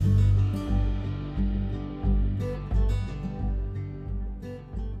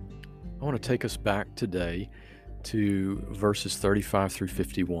want to take us back today to verses 35 through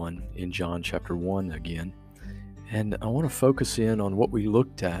 51 in John chapter 1 again. And I want to focus in on what we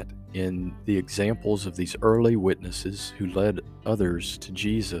looked at in the examples of these early witnesses who led others to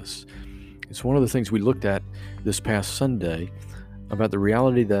Jesus. It's one of the things we looked at this past Sunday about the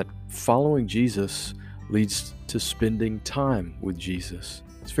reality that following Jesus leads to spending time with Jesus.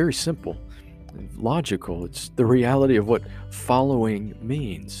 It's very simple, logical. It's the reality of what following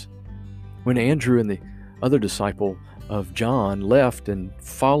means. When Andrew and the other disciple of John left and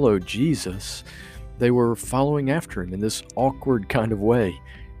followed Jesus, they were following after him in this awkward kind of way.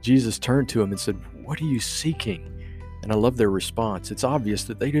 Jesus turned to him and said, "What are you seeking?" And I love their response. It's obvious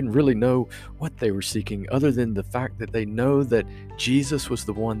that they didn't really know what they were seeking, other than the fact that they know that Jesus was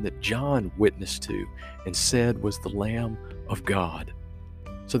the one that John witnessed to and said was the Lamb of God.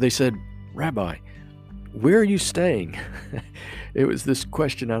 So they said, "Rabbi, where are you staying?" It was this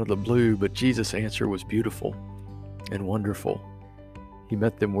question out of the blue, but Jesus' answer was beautiful and wonderful. He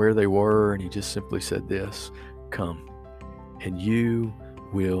met them where they were, and he just simply said this, "Come, and you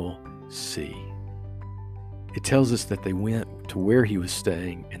will see." It tells us that they went to where he was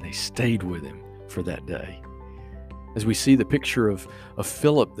staying, and they stayed with him for that day. As we see the picture of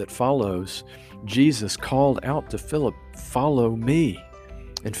Philip that follows, Jesus called out to Philip, "Follow me."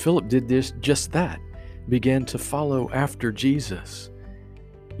 And Philip did just that, began to follow after Jesus.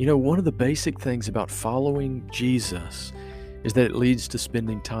 You know, one of the basic things about following Jesus is that it leads to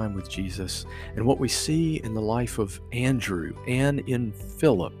spending time with Jesus. And what we see in the life of Andrew and in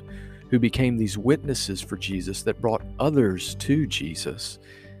Philip, who became these witnesses for Jesus that brought others to Jesus,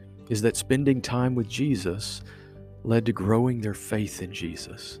 is that spending time with Jesus led to growing their faith in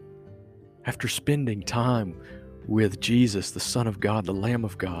Jesus. After spending time with Jesus, the Son of God, the Lamb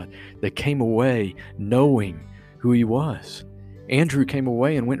of God, they came away knowing who he was. Andrew came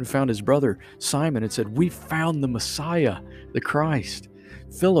away and went and found his brother Simon and said, "We found the Messiah, the Christ."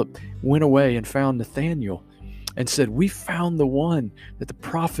 Philip went away and found Nathanael and said, "We found the one that the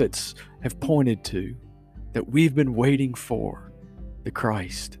prophets have pointed to, that we've been waiting for, the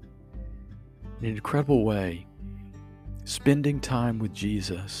Christ." In an incredible way, spending time with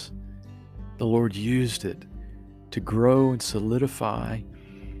Jesus, the Lord used it to grow and solidify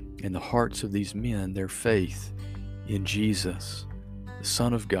in the hearts of these men their faith in Jesus, the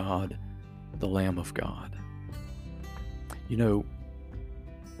Son of God, the Lamb of God. You know,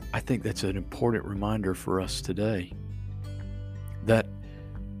 I think that's an important reminder for us today that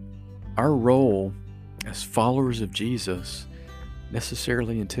our role as followers of Jesus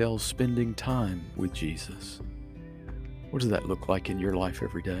necessarily entails spending time with Jesus. What does that look like in your life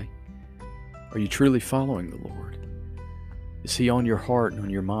every day? Are you truly following the Lord? Is he on your heart and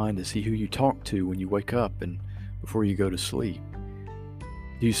on your mind? Is he who you talk to when you wake up and before you go to sleep?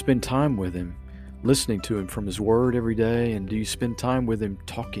 Do you spend time with him, listening to him from his word every day? And do you spend time with him,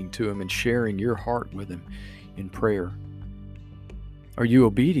 talking to him and sharing your heart with him in prayer? Are you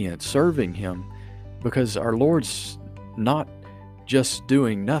obedient, serving him? Because our Lord's not just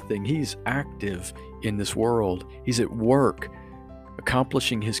doing nothing. He's active in this world. He's at work,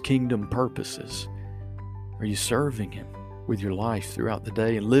 accomplishing his kingdom purposes. Are you serving him with your life throughout the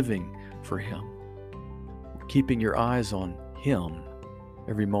day and living for him? Keeping your eyes on him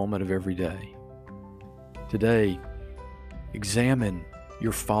every moment of every day. Today, examine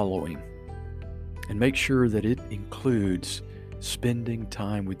your following and make sure that it includes spending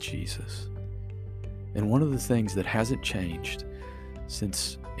time with Jesus. And one of the things that hasn't changed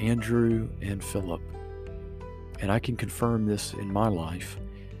since Andrew and Philip, and I can confirm this in my life,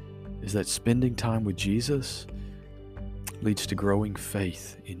 is that spending time with Jesus leads to growing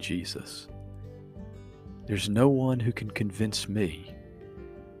faith in Jesus. There's no one who can convince me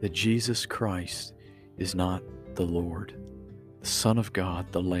that Jesus Christ is not the Lord, the Son of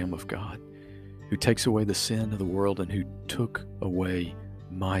God, the Lamb of God, who takes away the sin of the world and who took away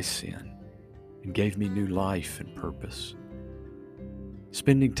my sin and gave me new life and purpose.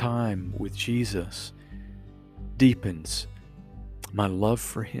 Spending time with Jesus deepens my love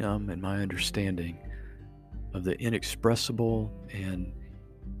for him and my understanding of the inexpressible and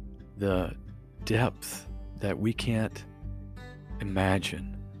the depth that we can't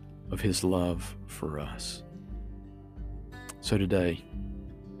imagine of his love for us. So today,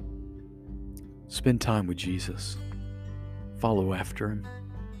 spend time with Jesus. Follow after him.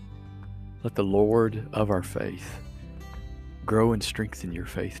 Let the Lord of our faith grow and strengthen your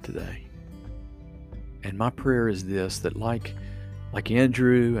faith today. And my prayer is this, that like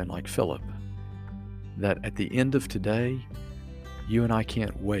Andrew and like Philip, that at the end of today, you and I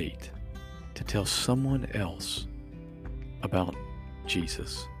can't wait to tell someone else about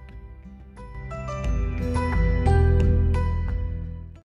Jesus.